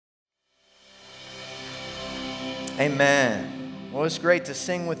Amen. Well, it's great to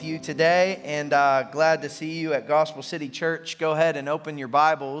sing with you today, and glad to see you at Gospel City Church. Go ahead and open your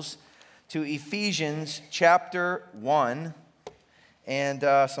Bibles to Ephesians chapter 1. And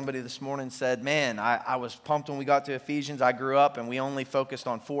somebody this morning said, man, I was pumped when we got to Ephesians. I grew up and we only focused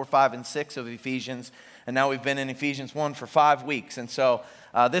on 4, 5, and 6 of Ephesians. And now we've been in Ephesians 1 for 5 weeks. And so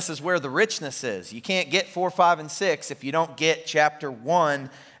this is where the richness is. You can't get 4, 5, and 6 if you don't get chapter 1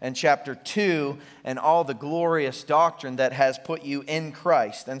 and chapter 2 and all the glorious doctrine that has put you in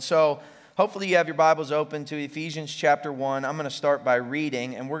Christ. And so hopefully you have your Bibles open to Ephesians chapter 1. I'm going to start by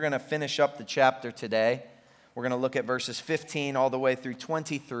reading, and we're going to finish up the chapter today. We're going to look at verses 15 all the way through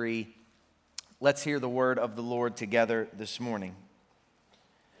 23. Let's hear the word of the Lord together this morning.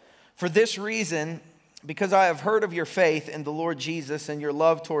 For this reason, because I have heard of your faith in the Lord Jesus and your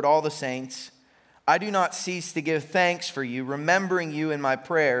love toward all the saints, I do not cease to give thanks for you, remembering you in my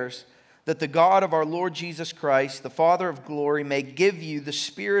prayers, that the God of our Lord Jesus Christ, the Father of glory, may give you the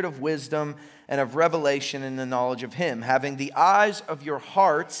spirit of wisdom and of revelation in the knowledge of him, having the eyes of your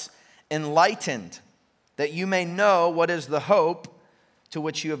hearts enlightened, that you may know what is the hope to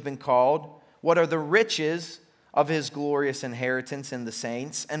which you have been called, what are the riches of his glorious inheritance in the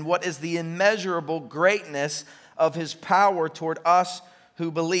saints, and what is the immeasurable greatness of his power toward us who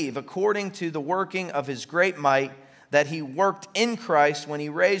believe, according to the working of his great might, that he worked in Christ when he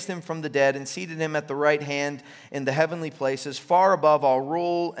raised him from the dead and seated him at the right hand in the heavenly places, far above all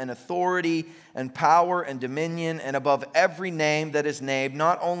rule and authority and power and dominion, and above every name that is named,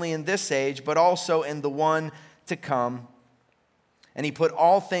 not only in this age, but also in the one to come. And he put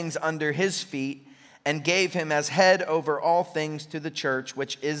all things under his feet and gave him as head over all things to the church,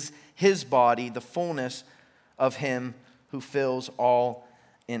 which is his body, the fullness of him who fills all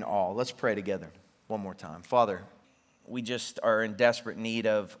in all. Let's pray together one more time. Father, we just are in desperate need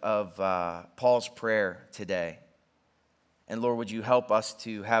of Paul's prayer today. And Lord, would you help us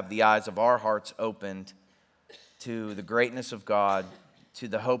to have the eyes of our hearts opened to the greatness of God, to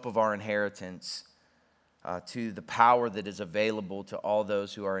the hope of our inheritance, to the power that is available to all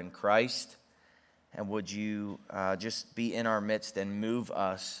those who are in Christ. And would you just be in our midst and move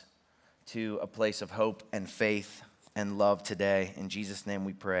us to a place of hope and faith and love today. In Jesus' name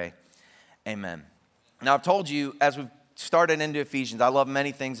we pray. Amen. Now, I've told you as we've started into Ephesians, I love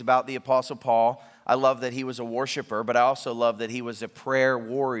many things about the Apostle Paul. I love that he was a worshiper, but I also love that he was a prayer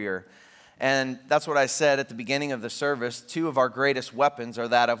warrior. And that's what I said at the beginning of the service. 2 of our greatest weapons are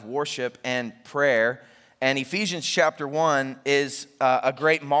that of worship and prayer. And Ephesians chapter 1 is a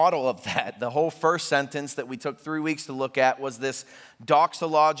great model of that. The whole first sentence that we took 3 weeks to look at was this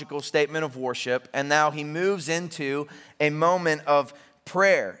doxological statement of worship. And now he moves into a moment of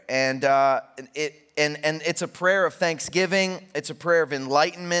prayer. And it's a prayer of thanksgiving. It's a prayer of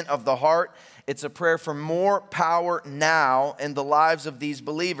enlightenment of the heart. It's a prayer for more power now in the lives of these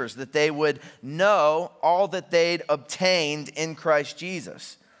believers, that they would know all that they'd obtained in Christ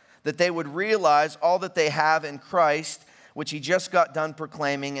Jesus. That they would realize all that they have in Christ, which he just got done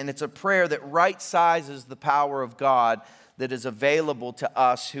proclaiming. And it's a prayer that right-sizes the power of God that is available to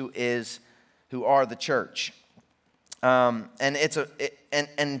us who are the church. And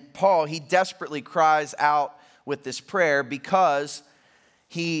Paul, he desperately cries out with this prayer because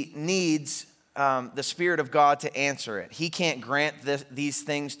he needs the Spirit of God to answer it. He can't grant these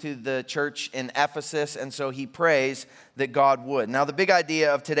things to the church in Ephesus, and so he prays that God would. Now, the big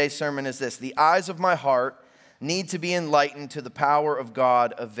idea of today's sermon is this: the eyes of my heart need to be enlightened to the power of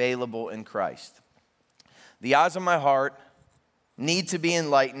God available in Christ. The eyes of my heart need to be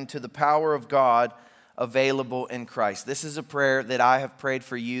enlightened to the power of God available in Christ. This is a prayer that I have prayed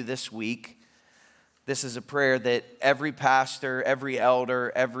for you this week. This is a prayer that every pastor, every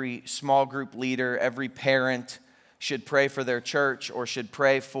elder, every small group leader, every parent should pray for their church or should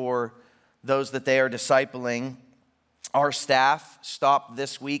pray for those that they are discipling. Our staff stopped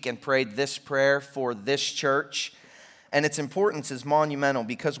this week and prayed this prayer for this church. And its importance is monumental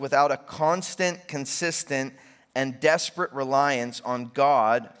because without a constant, consistent, and desperate reliance on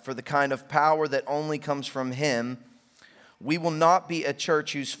God for the kind of power that only comes from him, we will not be a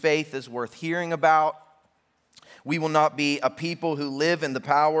church whose faith is worth hearing about. We will not be a people who live in the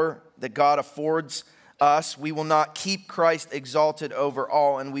power that God affords us. We will not keep Christ exalted over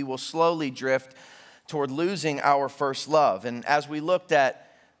all, and we will slowly drift toward losing our first love. And as we looked at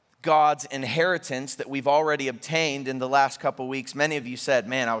God's inheritance that we've already obtained in the last couple weeks, many of you said,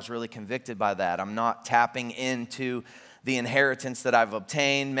 man, I was really convicted by that. I'm not tapping into the inheritance that I've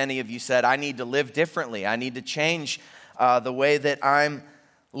obtained. Many of you said, I need to live differently. I need to change the way that I'm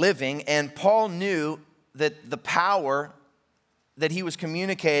living. And Paul knew that the power that he was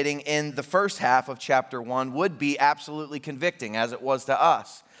communicating in the first half of chapter 1 would be absolutely convicting, as it was to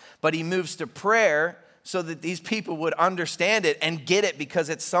us. But he moves to prayer so that these people would understand it and get it, because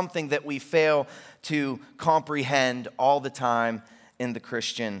it's something that we fail to comprehend all the time in the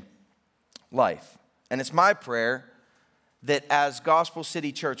Christian life. And it's my prayer that as Gospel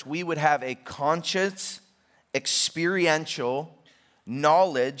City Church, we would have a conscious, experiential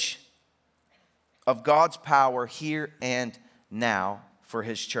knowledge of God's power here and now for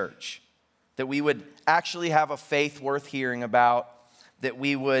his church. That we would actually have a faith worth hearing about, that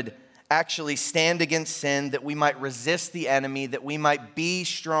we would actually stand against sin, that we might resist the enemy, that we might be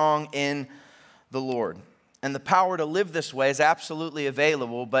strong in the Lord. And the power to live this way is absolutely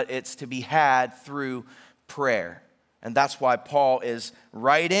available, but it's to be had through prayer. And that's why Paul is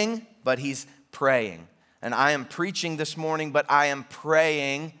writing, but he's praying. And I am preaching this morning, but I am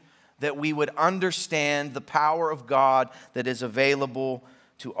praying that we would understand the power of God that is available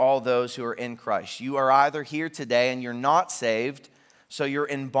to all those who are in Christ. You are either here today and you're not saved, so you're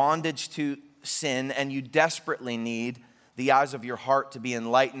in bondage to sin, and you desperately need the eyes of your heart to be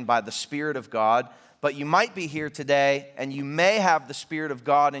enlightened by the Spirit of God. But you might be here today and you may have the Spirit of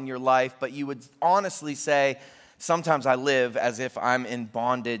God in your life, but you would honestly say, sometimes I live as if I'm in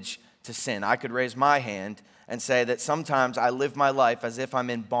bondage to sin. I could raise my hand and say that sometimes I live my life as if I'm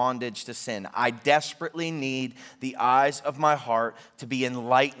in bondage to sin. I desperately need the eyes of my heart to be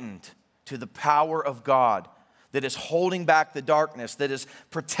enlightened to the power of God that is holding back the darkness, that is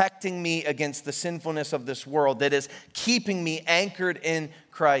protecting me against the sinfulness of this world, that is keeping me anchored in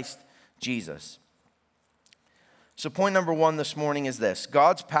Christ Jesus. So point number 1 this morning is this: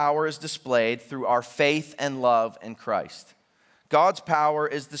 God's power is displayed through our faith and love in Christ. God's power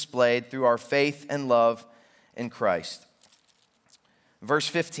is displayed through our faith and love in Christ. Verse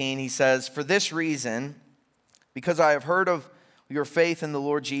 15, he says, "For this reason, because I have heard of your faith in the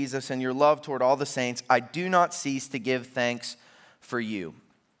Lord Jesus and your love toward all the saints, I do not cease to give thanks for you."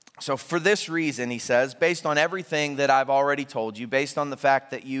 So for this reason, he says, based on everything that I've already told you, based on the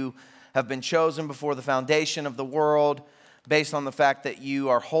fact that you have been chosen before the foundation of the world, based on the fact that you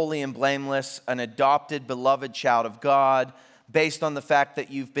are holy and blameless, an adopted, beloved child of God, based on the fact that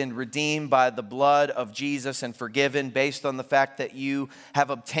you've been redeemed by the blood of Jesus and forgiven, based on the fact that you have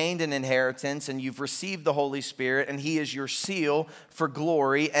obtained an inheritance and you've received the Holy Spirit and he is your seal for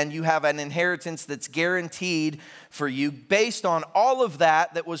glory, and you have an inheritance that's guaranteed for you, based on all of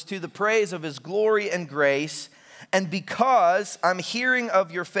that that was to the praise of his glory and grace, and because I'm hearing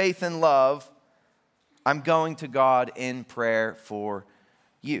of your faith and love, I'm going to God in prayer for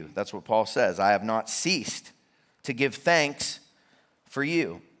you. That's what Paul says. I have not ceased to give thanks for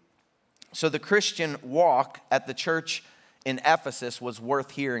you. So the Christian walk at the church in Ephesus was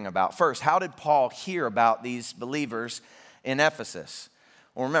worth hearing about. First, how did Paul hear about these believers in Ephesus?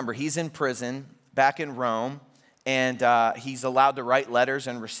 Well, remember, he's in prison back in Rome, and he's allowed to write letters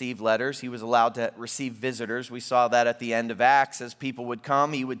and receive letters. He was allowed to receive visitors. We saw that at the end of Acts. As people would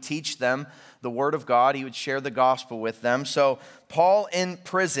come, he would teach them the word of God. He would share the gospel with them. So Paul in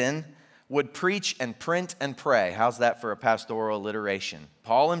prison would preach and print and pray. How's that for a pastoral alliteration?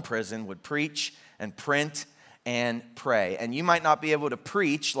 Paul in prison would preach and print and pray. And you might not be able to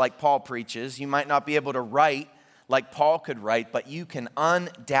preach like Paul preaches. You might not be able to write like Paul could write, but you can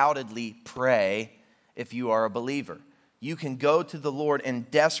undoubtedly pray if you are a believer. You can go to the Lord in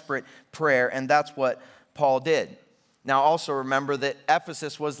desperate prayer, and that's what Paul did. Now also remember that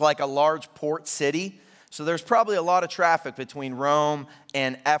Ephesus was like a large port city, so there's probably a lot of traffic between Rome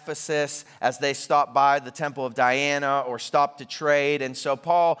and Ephesus as they stopped by the Temple of Diana or stopped to trade. And so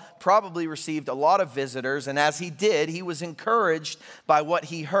Paul probably received a lot of visitors, and as he did, he was encouraged by what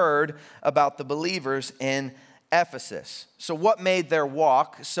he heard about the believers in Ephesus. So what made their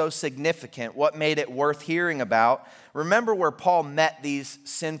walk so significant? What made it worth hearing about? Remember where Paul met these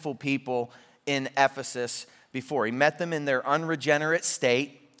sinful people in Ephesus before. He met them in their unregenerate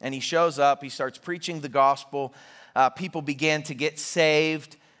state, and he shows up, he starts preaching the gospel. People began to get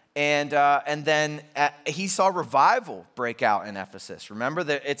saved, and then he saw revival break out in Ephesus. Remember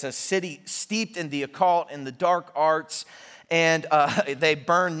that it's a city steeped in the occult, in the dark arts, and they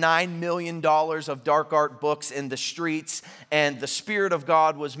burned $9 million of dark art books in the streets, and the Spirit of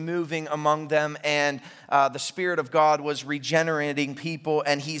God was moving among them, and the Spirit of God was regenerating people,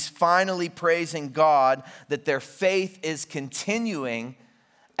 and he's finally praising God that their faith is continuing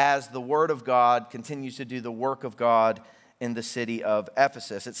as the Word of God continues to do the work of God in the city of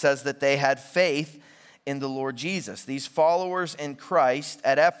Ephesus. It says that they had faith in the Lord Jesus. These followers in Christ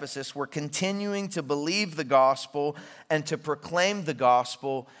at Ephesus were continuing to believe the gospel and to proclaim the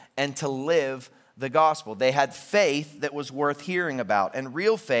gospel and to live the gospel. They had faith that was worth hearing about. And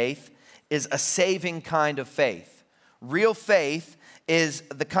real faith is a saving kind of faith. Real faith is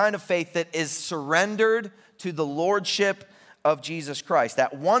the kind of faith that is surrendered to the lordship of Jesus Christ.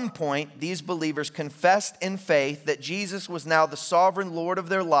 At one point, these believers confessed in faith that Jesus was now the sovereign Lord of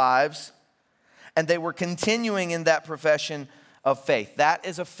their lives, and they were continuing in that profession of faith. That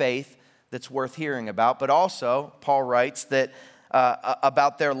is a faith that's worth hearing about. But also, Paul writes that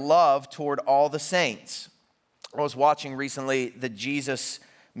about their love toward all the saints. I was watching recently the Jesus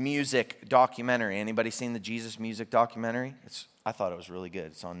Music documentary. Anybody seen the Jesus Music documentary? I thought it was really good.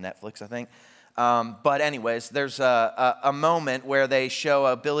 It's on Netflix, I think. But anyways, there's a moment where they show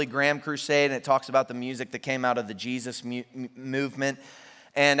a Billy Graham crusade, and it talks about the music that came out of the Jesus movement.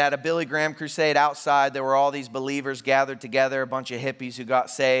 And at a Billy Graham crusade outside, there were all these believers gathered together, a bunch of hippies who got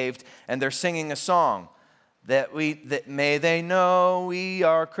saved, and they're singing a song that may they know we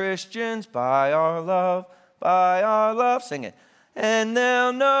are Christians by our love. Sing it. And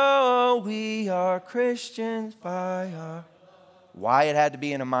they'll know we are Christians by our... Why it had to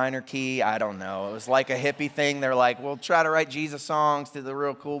be in a minor key, I don't know. It was like a hippie thing. They're like, we'll try to write Jesus songs to the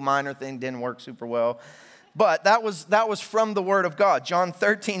real cool minor thing. Didn't work super well. But that was from the Word of God. John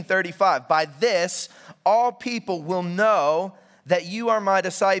 13:35. By this, all people will know that you are my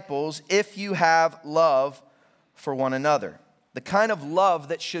disciples if you have love for one another. The kind of love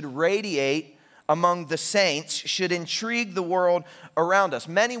that should radiate among the saints should intrigue the world around us.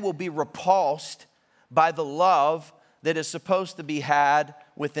 Many will be repulsed by the love that is supposed to be had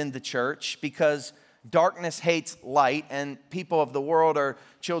within the church because darkness hates light, and people of the world are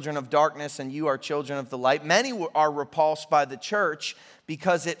children of darkness, and you are children of the light. Many are repulsed by the church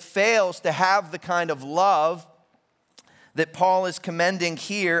because it fails to have the kind of love that Paul is commending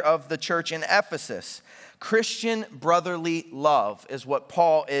here of the church in Ephesus. Christian brotherly love is what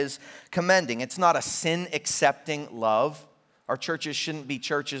Paul is commending. It's not a sin-accepting love. Our churches shouldn't be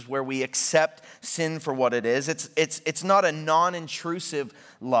churches where we accept sin for what it is. It's not a non-intrusive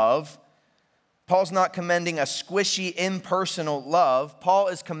love. Paul's not commending a squishy, impersonal love. Paul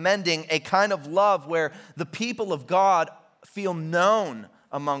is commending a kind of love where the people of God feel known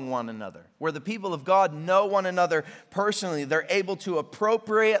among one another, where the people of God know one another personally. They're able to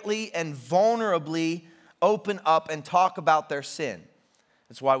appropriately and vulnerably open up and talk about their sin.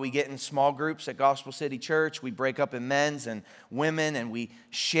 That's why we get in small groups at Gospel City Church. We break up in men's and women, and we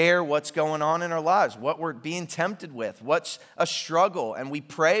share what's going on in our lives, what we're being tempted with, what's a struggle, and we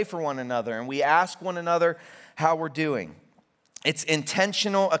pray for one another, and we ask one another how we're doing. It's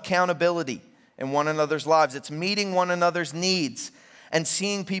intentional accountability in one another's lives. It's meeting one another's needs and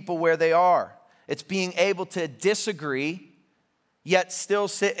seeing people where they are. It's being able to disagree, yet still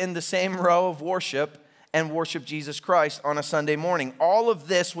sit in the same row of worship and worship Jesus Christ on a Sunday morning. All of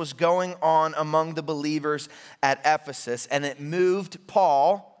this was going on among the believers at Ephesus, and it moved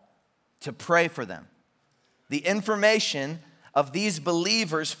Paul to pray for them. The information of these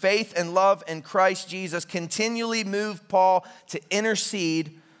believers' faith and love in Christ Jesus continually moved Paul to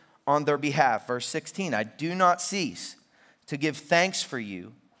intercede on their behalf. Verse 16, I do not cease to give thanks for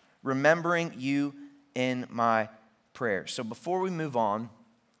you, remembering you in my prayers. So before we move on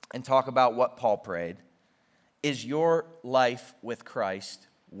and talk about what Paul prayed, is your life with Christ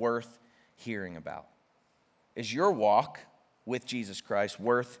worth hearing about? Is your walk with Jesus Christ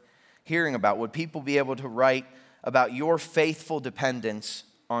worth hearing about? Would people be able to write about your faithful dependence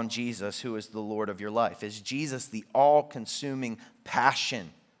on Jesus, who is the Lord of your life? Is Jesus the all-consuming passion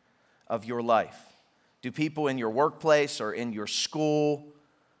of your life? Do people in your workplace or in your school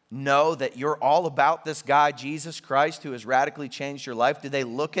know that you're all about this guy, Jesus Christ, who has radically changed your life? Do they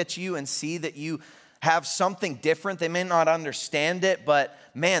look at you and see that you have something different? They may not understand it, but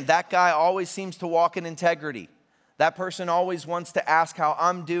man, that guy always seems to walk in integrity. That person always wants to ask how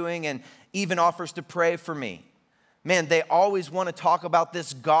I'm doing and even offers to pray for me. Man, they always want to talk about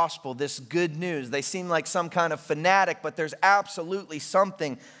this gospel, this good news. They seem like some kind of fanatic, but there's absolutely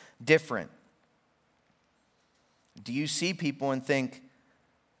something different. Do you see people and think,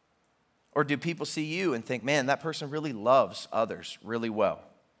 or do people see you and think, man, that person really loves others really well?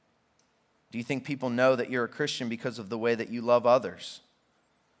 Do you think people know that you're a Christian because of the way that you love others?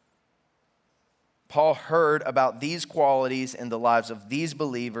 Paul heard about these qualities in the lives of these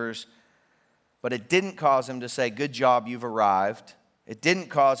believers, but it didn't cause him to say, good job, you've arrived. It didn't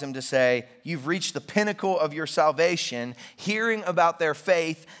cause him to say, you've reached the pinnacle of your salvation. Hearing about their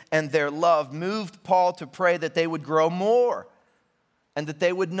faith and their love moved Paul to pray that they would grow more and that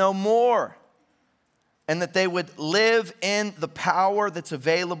they would know more and that they would live in the power that's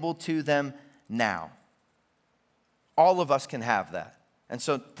available to them now. All of us can have that. And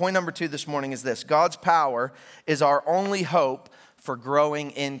so point number 2 this morning is this: God's power is our only hope for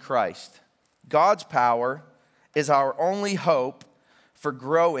growing in Christ. God's power is our only hope for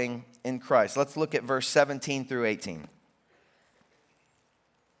growing in Christ. Let's look at verse 17 through 18.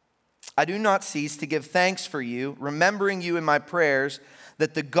 I do not cease to give thanks for you, remembering you in my prayers,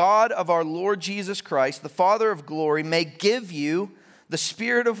 that the God of our Lord Jesus Christ, the Father of glory, may give you the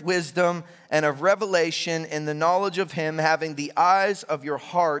spirit of wisdom and of revelation in the knowledge of him, having the eyes of your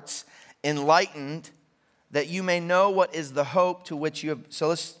hearts enlightened, that you may know what is the hope to which you have. So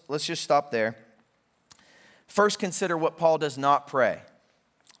let's just stop there. First, consider what Paul does not pray.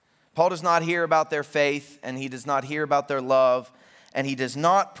 Paul does not hear about their faith, and he does not hear about their love, and he does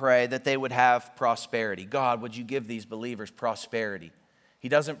not pray that they would have prosperity. God, would you give these believers prosperity? He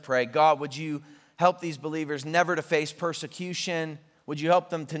doesn't pray, God, would you help these believers never to face persecution? Would you help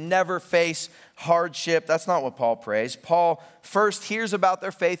them to never face hardship? That's not what Paul prays. Paul first hears about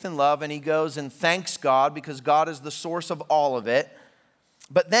their faith and love, and he goes and thanks God because God is the source of all of it.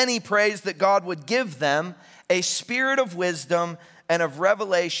 But then he prays that God would give them a spirit of wisdom and of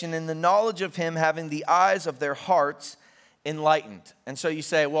revelation in the knowledge of him, having the eyes of their hearts enlightened. And so you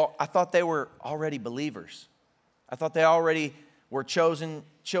say, well, I thought they were already believers. I thought they already were chosen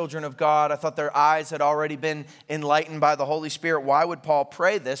children of God. I thought their eyes had already been enlightened by the Holy Spirit. Why would Paul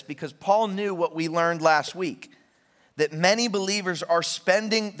pray this? Because Paul knew what we learned last week, that many believers are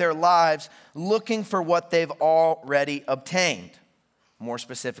spending their lives looking for what they've already obtained. More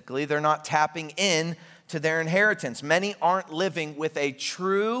specifically, they're not tapping in to their inheritance. Many aren't living with a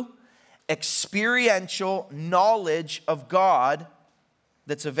true experiential knowledge of God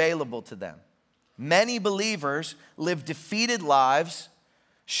that's available to them. Many believers live defeated lives,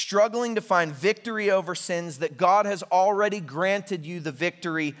 struggling to find victory over sins that God has already granted you the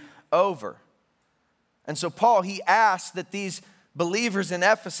victory over. And so Paul, he asked that these believers in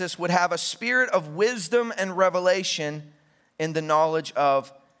Ephesus would have a spirit of wisdom and revelation in the knowledge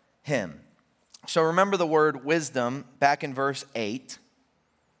of him. So remember the word wisdom back in verse 8,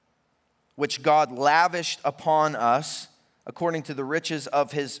 which God lavished upon us according to the riches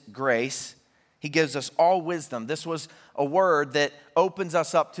of his grace. He gives us all wisdom. This was a word that opens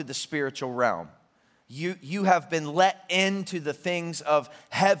us up to the spiritual realm. You have been let into the things of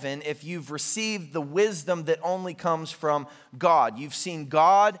heaven if you've received the wisdom that only comes from God. You've seen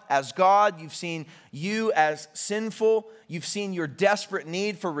God as God. You've seen you as sinful. You've seen your desperate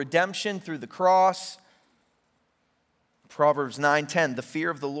need for redemption through the cross. Proverbs 9:10, the fear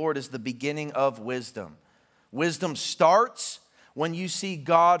of the Lord is the beginning of wisdom. Wisdom starts when you see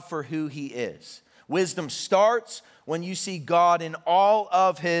God for who he is. Wisdom starts when you see God in all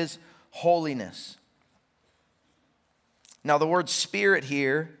of his holiness. Now, the word spirit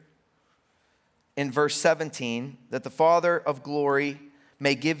here in verse 17, that the Father of glory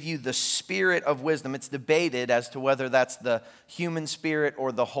may give you the spirit of wisdom. It's debated as to whether that's the human spirit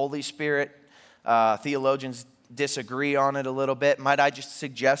or the Holy Spirit. Theologians disagree on it a little bit. Might I just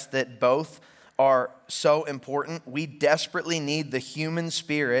suggest that both are so important? We desperately need the human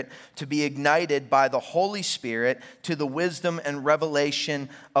spirit to be ignited by the Holy Spirit to the wisdom and revelation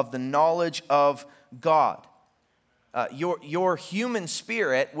of the knowledge of God. Your human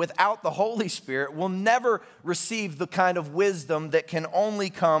spirit without the Holy Spirit will never receive the kind of wisdom that can only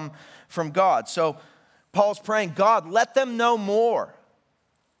come from God. So Paul's praying, God, let them know more.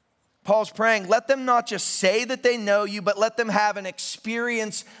 Paul's praying, let them not just say that they know you, but let them have an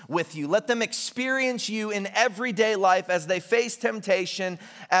experience with you. Let them experience you in everyday life as they face temptation,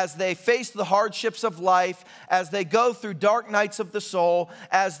 as they face the hardships of life, as they go through dark nights of the soul,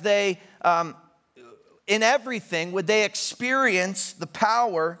 as they, in everything, would they experience the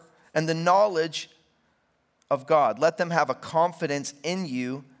power and the knowledge of God. Let them have a confidence in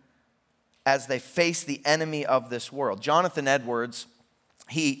you as they face the enemy of this world. Jonathan Edwards,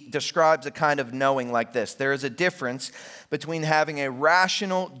 he describes a kind of knowing like this. There is a difference between having a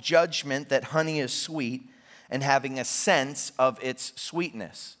rational judgment that honey is sweet and having a sense of its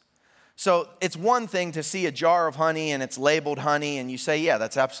sweetness. So it's one thing to see a jar of honey and it's labeled honey and you say, yeah,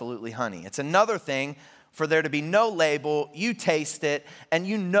 that's absolutely honey. It's another thing for there to be no label, you taste it, and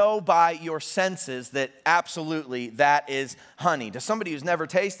you know by your senses that absolutely that is honey. To somebody who's never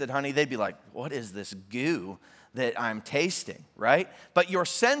tasted honey, they'd be like, what is this goo that I'm tasting, right? But your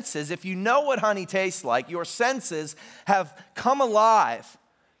senses, if you know what honey tastes like, your senses have come alive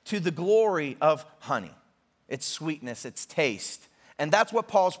to the glory of honey, its sweetness, its taste. And that's what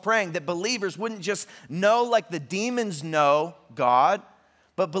Paul's praying, that believers wouldn't just know like the demons know God,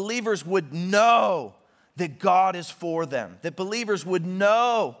 but believers would know that God is for them, that believers would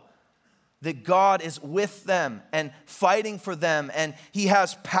know that God is with them and fighting for them, and he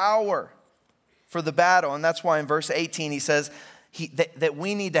has power for the battle. And that's why in verse 18 he says that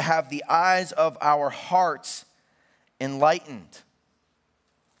we need to have the eyes of our hearts enlightened.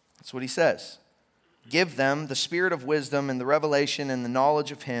 That's what he says. Give them the spirit of wisdom and the revelation and the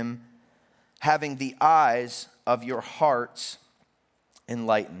knowledge of him, having the eyes of your hearts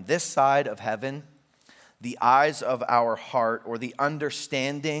enlightened. This side of heaven, the eyes of our heart, or the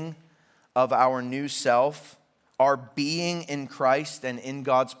understanding of our new self, our being in Christ and in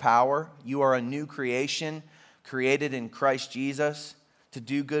God's power. You are a new creation, created in Christ Jesus to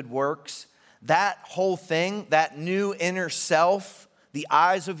do good works. That whole thing, that new inner self, the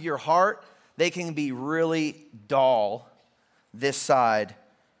eyes of your heart, they can be really dull this side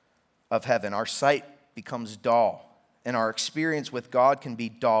of heaven. Our sight becomes dull, and our experience with God can be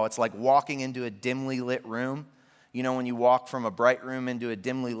dull. It's like walking into a dimly lit room. You know, when you walk from a bright room into a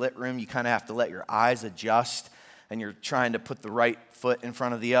dimly lit room, you kind of have to let your eyes adjust, and you're trying to put the right foot in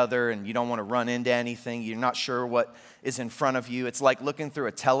front of the other, and you don't want to run into anything. You're not sure what is in front of you. It's like looking through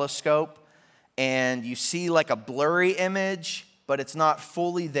a telescope, and you see like a blurry image, but it's not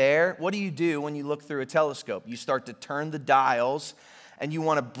fully there. What do you do when you look through a telescope? You start to turn the dials, and you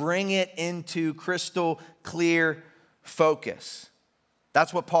want to bring it into crystal clear focus.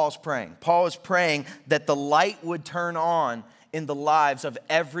 That's what Paul's praying. Paul is praying that the light would turn on in the lives of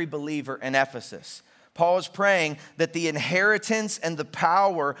every believer in Ephesus. Paul is praying that the inheritance and the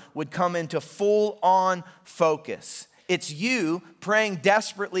power would come into full-on focus. It's you praying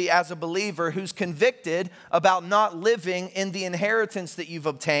desperately as a believer who's convicted about not living in the inheritance that you've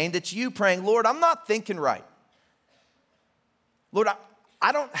obtained. It's you praying, Lord, I'm not thinking right. Lord,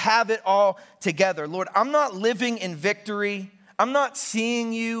 I don't have it all together. Lord, I'm not living in victory. I'm not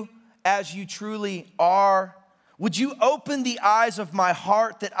seeing you as you truly are. Would you open the eyes of my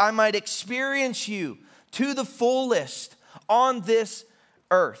heart that I might experience you to the fullest on this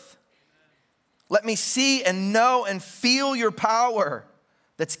earth? Let me see and know and feel your power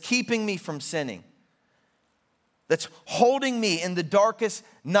that's keeping me from sinning, that's holding me in the darkest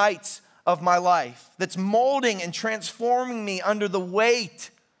nights of my life, that's molding and transforming me under the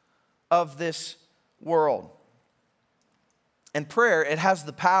weight of this world. And prayer, it has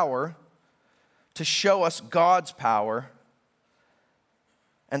the power to show us God's power.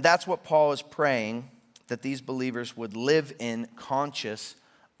 And that's what Paul is praying that these believers would live in conscious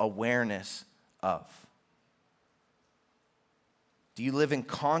awareness of. Do you live in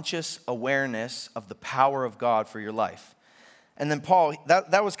conscious awareness of the power of God for your life? And then Paul,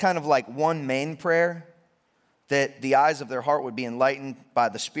 that was kind of like one main prayer, that the eyes of their heart would be enlightened by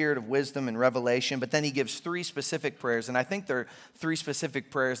the spirit of wisdom and revelation. But then he gives three specific prayers, and I think they're three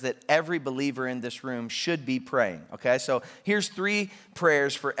specific prayers that every believer in this room should be praying, okay? So here's three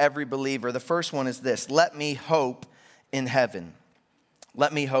prayers for every believer. The first one is this: let me hope in heaven.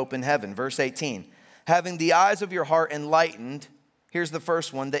 Let me hope in heaven. Verse 18, having the eyes of your heart enlightened, here's the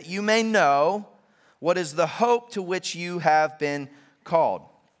first one, that you may know what is the hope to which you have been called,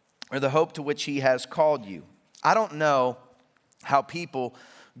 or the hope to which he has called you. I don't know how people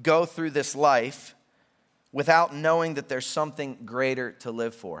go through this life without knowing that there's something greater to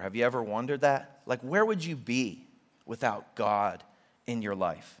live for. Have you ever wondered that? Like, where would you be without God in your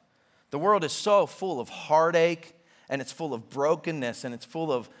life? The world is so full of heartache, and it's full of brokenness, and it's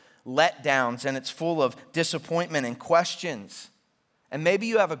full of letdowns, and it's full of disappointment and questions. And maybe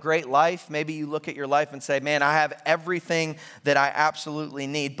you have a great life. Maybe you look at your life and say, man, I have everything that I absolutely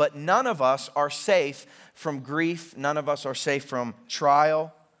need. But none of us are safe from grief. None of us are safe from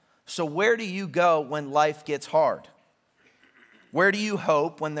trial. So where do you go when life gets hard? Where do you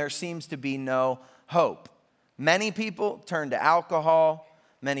hope when there seems to be no hope? Many people turn to alcohol.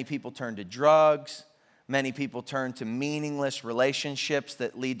 Many people turn to drugs. Many people turn to meaningless relationships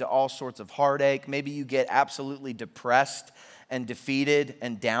that lead to all sorts of heartache. Maybe you get absolutely depressed and defeated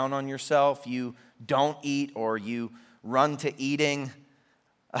and down on yourself. You don't eat, or you run to eating.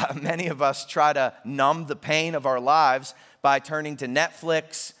 Many of us try to numb the pain of our lives by turning to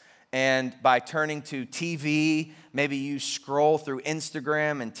Netflix and by turning to TV. Maybe you scroll through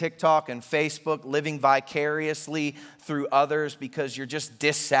Instagram and TikTok and Facebook, living vicariously through others because you're just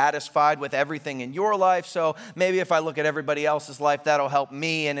dissatisfied with everything in your life. So maybe if I look at everybody else's life, that'll help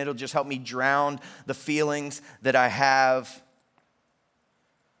me, and it'll just help me drown the feelings that I have.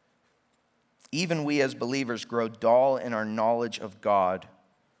 Even we as believers grow dull in our knowledge of God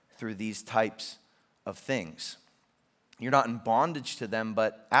through these types of things. You're not in bondage to them,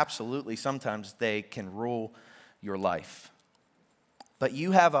 but absolutely sometimes they can rule your life. But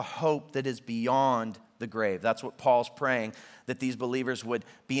you have a hope that is beyond the grave. That's what Paul's praying that these believers would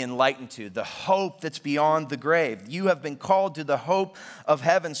be enlightened to, the hope that's beyond the grave. You have been called to the hope of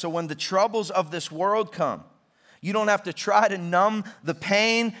heaven. So when the troubles of this world come, you don't have to try to numb the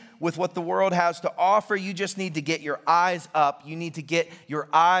pain with what the world has to offer. You just need to get your eyes up. You need to get your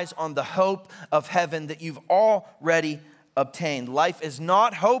eyes on the hope of heaven that you've already obtained. Life is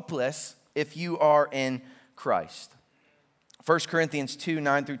not hopeless if you are in Christ. 1 Corinthians 2,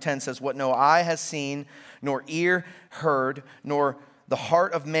 9 through 10 says, what no eye has seen, nor ear heard, nor the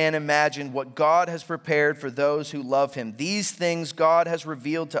heart of man imagined, what God has prepared for those who love him. These things God has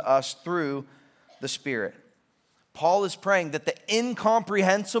revealed to us through the Spirit. Paul is praying that the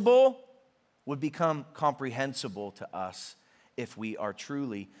incomprehensible would become comprehensible to us if we are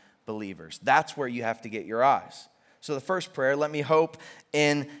truly believers. That's where you have to get your eyes. So the first prayer, let me hope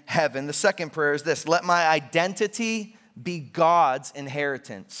in heaven. The second prayer is this: let my identity be God's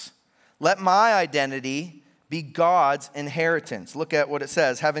inheritance. Let my identity be God's inheritance. Look at what it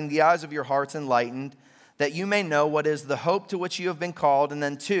says. Having the eyes of your hearts enlightened, that you may know what is the hope to which you have been called. And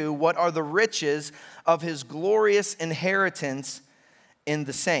then 2, what are the riches of his glorious inheritance in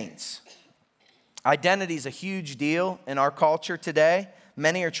the saints? Identity is a huge deal in our culture today.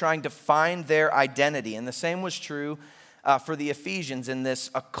 Many are trying to find their identity. And the same was true for the Ephesians in this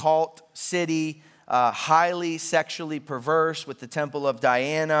occult city, highly sexually perverse with the temple of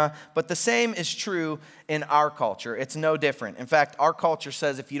Diana. But the same is true in our culture. It's no different. In fact, our culture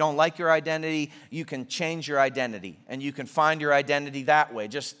says if you don't like your identity, you can change your identity. And you can find your identity that way.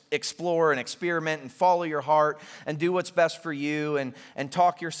 Just explore and experiment and follow your heart and do what's best for you and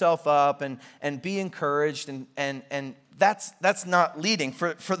talk yourself up and be encouraged. And that's not leading.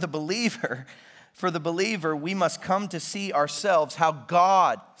 For the believer, we must come to see ourselves how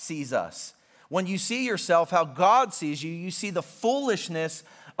God sees us. When you see yourself how God sees you, you see the foolishness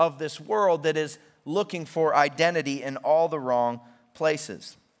of this world that is looking for identity in all the wrong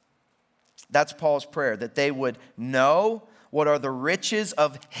places. That's Paul's prayer, that they would know what are the riches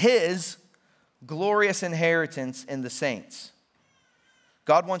of his glorious inheritance in the saints.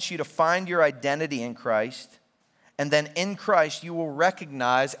 God wants you to find your identity in Christ, and then in Christ you will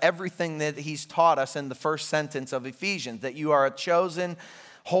recognize everything that he's taught us in the first sentence of Ephesians, that you are a chosen,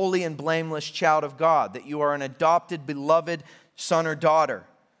 holy and blameless child of God, that you are an adopted, beloved son or daughter,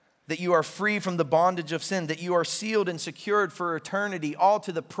 that you are free from the bondage of sin, that you are sealed and secured for eternity, all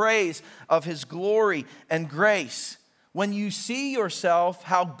to the praise of his glory and grace. When you see yourself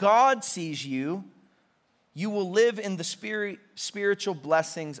how God sees you, you will live in the spiritual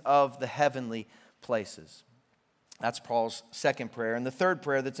blessings of the heavenly places. That's Paul's second prayer. And the third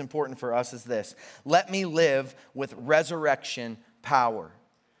prayer that's important for us is this: let me live with resurrection power.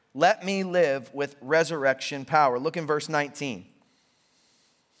 Let me live with resurrection power. Look in verse 19.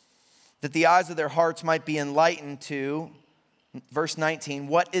 That the eyes of their hearts might be enlightened to, verse 19,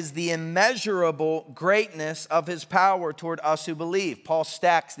 what is the immeasurable greatness of his power toward us who believe? Paul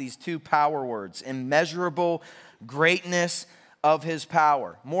stacks these two power words: immeasurable greatness of his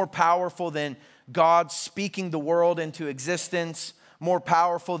power. More powerful than God speaking the world into existence, more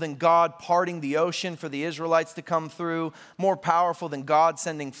powerful than God parting the ocean for the Israelites to come through, more powerful than God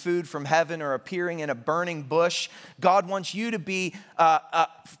sending food from heaven or appearing in a burning bush. God wants you to be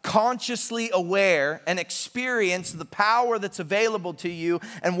consciously aware and experience the power that's available to you.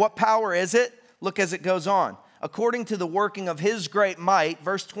 And what power is it? Look as it goes on. According to the working of his great might,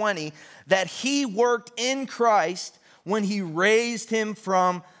 verse 20, that he worked in Christ when he raised him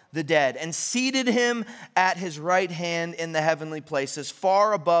from the dead and seated him at his right hand in the heavenly places,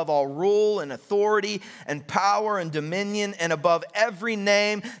 far above all rule and authority and power and dominion, and above every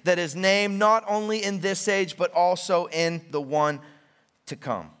name that is named, not only in this age, but also in the one to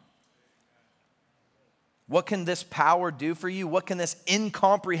come. What can this power do for you? What can this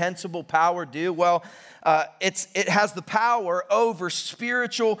incomprehensible power do? Well, it has the power over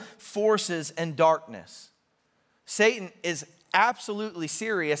spiritual forces and darkness. Satan is absolutely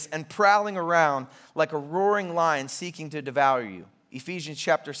serious and prowling around like a roaring lion seeking to devour you. Ephesians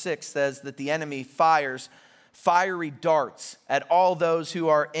chapter 6 says that the enemy fires fiery darts at all those who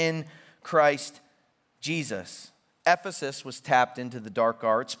are in Christ Jesus. Ephesus was tapped into the dark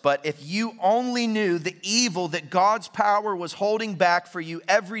arts, but if you only knew the evil that God's power was holding back for you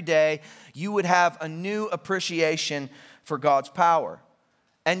every day, you would have a new appreciation for God's power.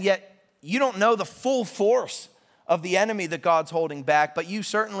 And yet, you don't know the full force of the enemy that God's holding back, but you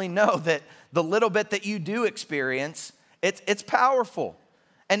certainly know that the little bit that you do experience, it's powerful.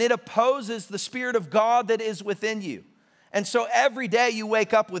 And it opposes the Spirit of God that is within you. And so every day you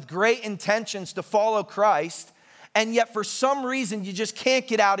wake up with great intentions to follow Christ, and yet for some reason you just can't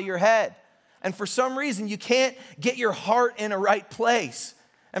get out of your head. And for some reason, you can't get your heart in a right place.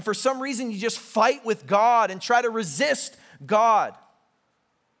 And for some reason, you just fight with God and try to resist God.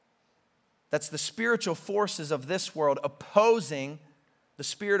 That's the spiritual forces of this world opposing the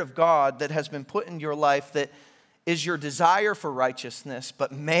Spirit of God that has been put in your life, that is your desire for righteousness.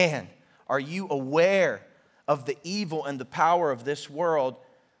 But man, are you aware of the evil and the power of this world?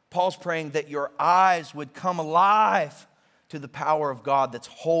 Paul's praying that your eyes would come alive to the power of God that's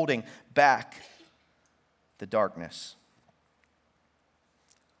holding back the darkness.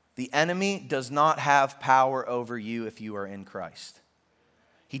 The enemy does not have power over you if you are in Christ.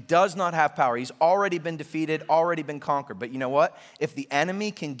 He does not have power. He's already been defeated, already been conquered. But you know what? If the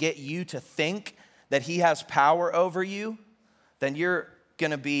enemy can get you to think that he has power over you, then you're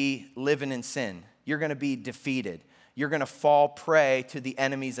going to be living in sin. You're going to be defeated. You're going to fall prey to the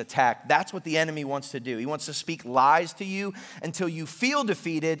enemy's attack. That's what the enemy wants to do. He wants to speak lies to you until you feel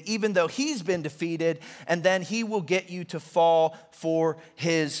defeated, even though he's been defeated, and then he will get you to fall for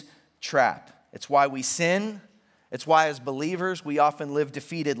his trap. It's why we sin. It's why as believers we often live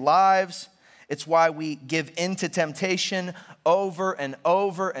defeated lives. It's why we give in to temptation over and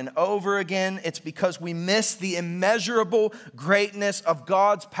over and over again. It's because we miss the immeasurable greatness of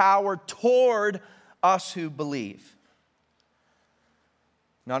God's power toward us who believe.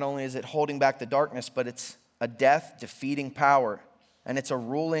 Not only is it holding back the darkness, but it's a death-defeating power. And it's a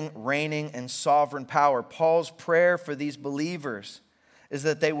ruling, reigning, and sovereign power. Paul's prayer for these believers is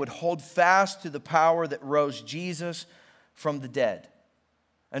that they would hold fast to the power that rose Jesus from the dead.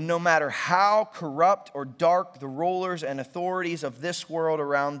 And no matter how corrupt or dark the rulers and authorities of this world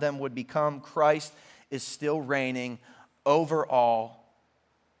around them would become, Christ is still reigning over all.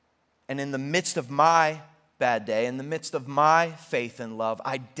 And in the midst of my bad day, in the midst of my faith and love,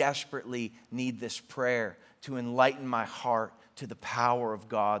 I desperately need this prayer to enlighten my heart to the power of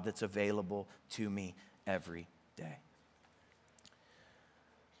God that's available to me every day.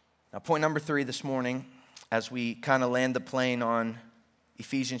 Now, point number 3 this morning, as we kind of land the plane on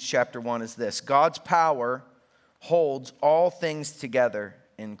Ephesians chapter 1, is this: God's power holds all things together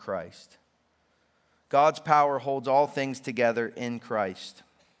in Christ. God's power holds all things together in Christ.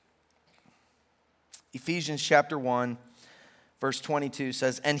 Ephesians chapter 1, verse 22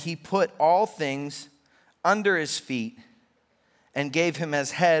 says, "And he put all things under his feet and gave him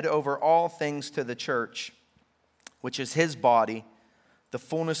as head over all things to the church, which is his body, the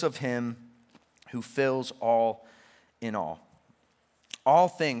fullness of him who fills all in all." All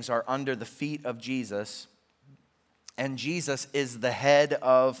things are under the feet of Jesus, and Jesus is the head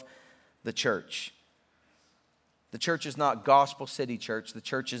of the church. The church is not Gospel City Church. The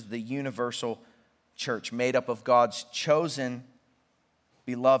church is the universal church made up of God's chosen,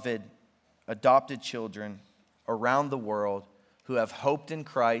 beloved, adopted children around the world who have hoped in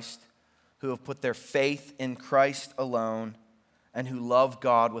Christ, who have put their faith in Christ alone, and who love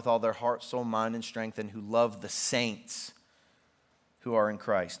God with all their heart, soul, mind, and strength, and who love the saints who are in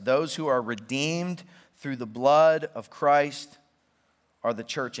Christ. Those who are redeemed through the blood of Christ are the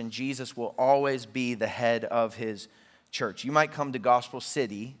church, and Jesus will always be the head of his church. You might come to Gospel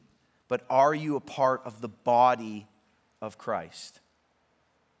City, but are you a part of the body of Christ?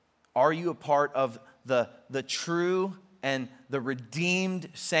 Are you a part of the true and the redeemed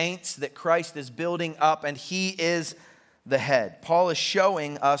saints that Christ is building up, and he is the head? Paul is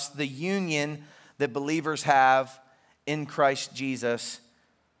showing us the union that believers have in Christ Jesus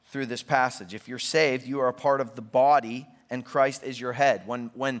through this passage. If you're saved, you are a part of the body, and Christ is your head.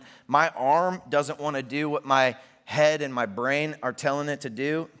 When my arm doesn't want to do what my head and my brain are telling it to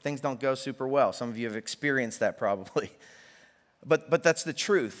do, things don't go super well. Some of you have experienced that probably. But that's the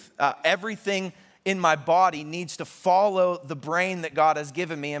truth. Everything in my body needs to follow the brain that God has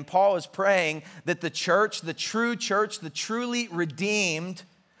given me. And Paul is praying that the church, the truly redeemed,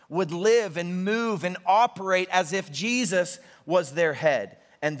 would live and move and operate as if Jesus was their head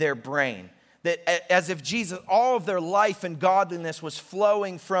and their brain. That as if Jesus, all of their life and godliness was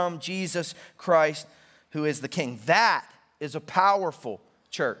flowing from Jesus Christ, who is the King. That is a powerful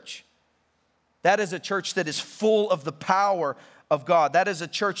church. That is a church that is full of the power of God. That is a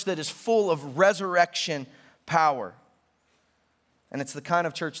church that is full of resurrection power. And it's the kind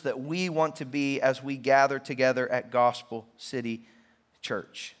of church that we want to be as we gather together at Gospel City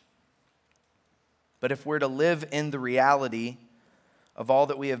Church. But if we're to live in the reality of all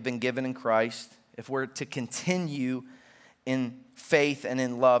that we have been given in Christ, if we're to continue in faith and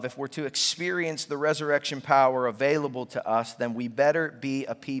in love, if we're to experience the resurrection power available to us, then we better be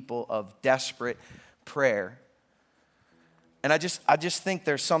a people of desperate prayer. And I just think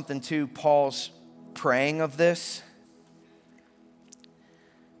there's something to Paul's praying of this.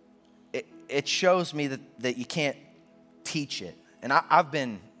 it shows me that you can't teach it. And I've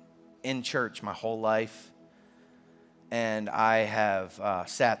been in church my whole life, and I have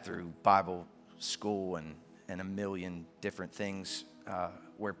sat through Bible school and a million different things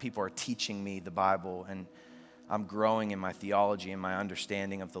where people are teaching me the Bible, and I'm growing in my theology and my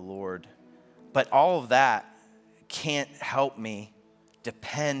understanding of the Lord. But all of that can't help me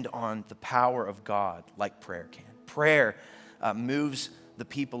depend on the power of God like prayer can. Prayer moves the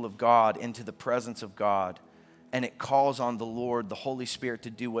people of God into the presence of God, and it calls on the Lord, the Holy Spirit, to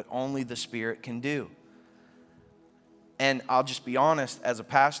do what only the Spirit can do. And I'll just be honest, as a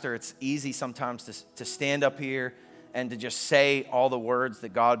pastor, it's easy sometimes to stand up here and to just say all the words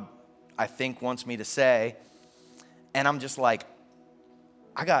that God, I think, wants me to say. And I'm just like,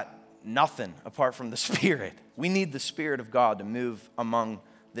 I got nothing apart from the Spirit. We need the Spirit of God to move among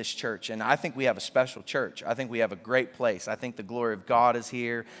this church. And I think we have a special church. I think we have a great place. I think the glory of God is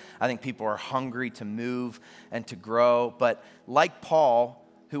here. I think people are hungry to move and to grow. But like Paul,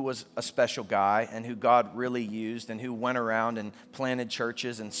 who was a special guy and who God really used and who went around and planted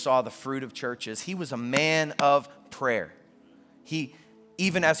churches and saw the fruit of churches, he was a man of prayer.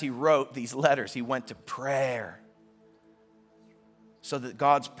 Even as he wrote these letters, he went to prayer so that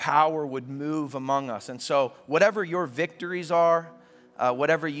God's power would move among us. And so whatever your victories are,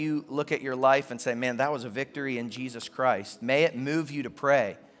 whatever you look at your life and say, man, that was a victory in Jesus Christ, may it move you to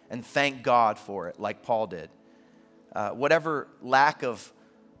pray and thank God for it like Paul did. Whatever lack of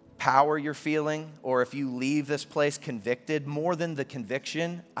power you're feeling, or if you leave this place convicted, more than the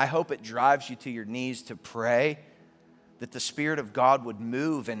conviction, I hope it drives you to your knees to pray that the Spirit of God would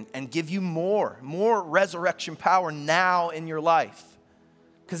move and give you more resurrection power now in your life.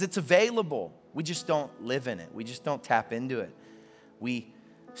 Because it's available. We just don't live in it. We just don't tap into it. We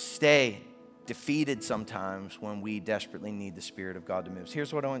stay defeated sometimes when we desperately need the Spirit of God to move. So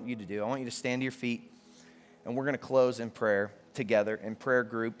here's what I want you to do. I want you to stand to your feet, and we're going to close in prayer together in prayer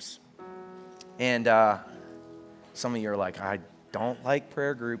groups. And some of you are like, I don't like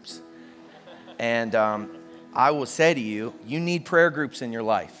prayer groups. And I will say to you, you need prayer groups in your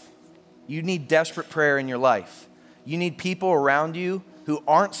life. You need desperate prayer in your life. You need people around you who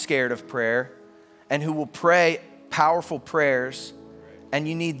aren't scared of prayer and who will pray powerful prayers. And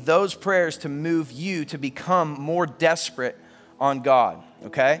you need those prayers to move you to become more desperate on God,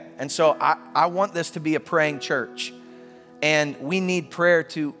 okay? And so I want this to be a praying church. And we need prayer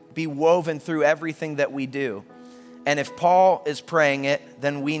to be woven through everything that we do. And if Paul is praying it,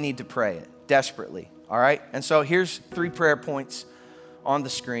 then we need to pray it desperately, all right? And so here's 3 prayer points on the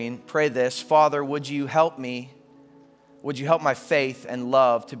screen. Pray this: Father, would you help me? Would you help my faith and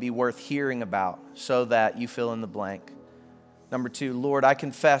love to be worth hearing about so that you fill in the blank? Number 2, Lord, I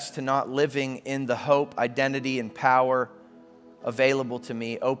confess to not living in the hope, identity, and power available to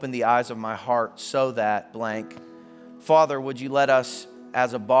me. Open the eyes of my heart so that blank. Father, would you let us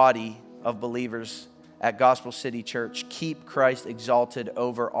as a body of believers at Gospel City Church keep Christ exalted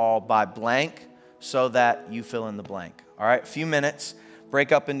over all by blank so that you fill in the blank. All right, a few minutes.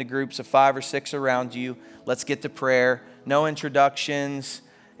 Break up into groups of 5 or 6 around you. Let's get to prayer. No introductions.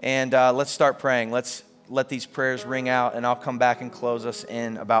 And let's start praying. Let's let these prayers ring out, and I'll come back and close us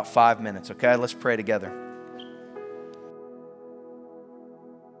in about 5 minutes, okay? Let's pray together.